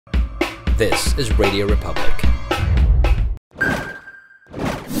This is Radio Republic.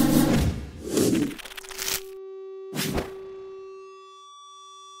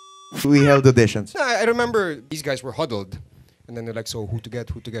 We held auditions. I remember these guys were huddled. And then they're like, so who to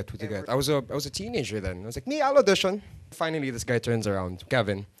get? I was a teenager then. I was like, me, I'll audition. Finally, this guy turns around.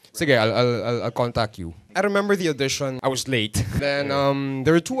 Kevin. Sige, I'll contact you. I remember the audition. I was late. Then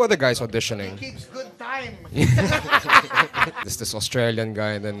there were two other guys auditioning. He keeps good time. This Australian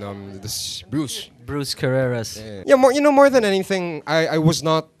guy and then this Bruce. Bruce Carreras. Yeah, more than anything, I was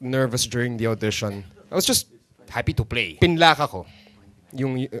not nervous during the audition. I was just happy to play. Pinlak ako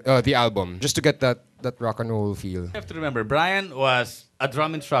the album just to get that rock and roll feel. You have to remember, Brian was a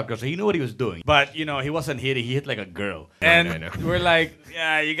drum instructor, so he knew what he was doing. But, you know, he wasn't hitting. He hit like a girl. And we're like,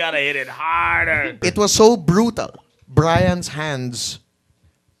 yeah, you gotta hit it harder. It was so brutal. Brian's hands,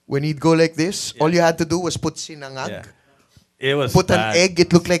 when he'd go like this, all you had to do was put sinangag. Yeah. It was Put bad. an egg,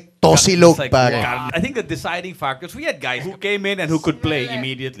 it looked like tosilok. Like, I think the deciding factors, we had guys who came in and who could play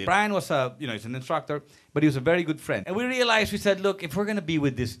immediately. Brian was he's an instructor, but he was a very good friend. And we realized, we said, look, if we're gonna be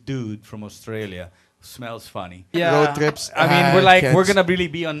with this dude from Australia, who smells funny. Road trips. I mean, we're like, we're gonna really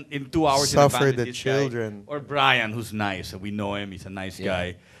be in 2 hours Suffer in advance the with this children. guy. Or Brian, who's nice, and we know him, he's a nice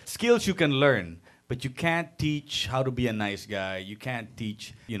guy. Skills you can learn, but you can't teach how to be a nice guy. You can't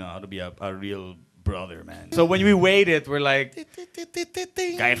teach, how to be a real brother, man. So when we waited, we're like,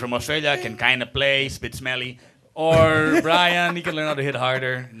 guy from Australia can kind of play, spit smelly. Or Brian, he can learn how to hit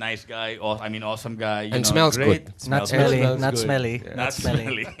harder. Nice guy, awesome guy. And smells great. good. Not smelly. Not good. smelly. Yeah. Not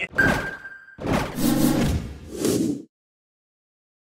smelly.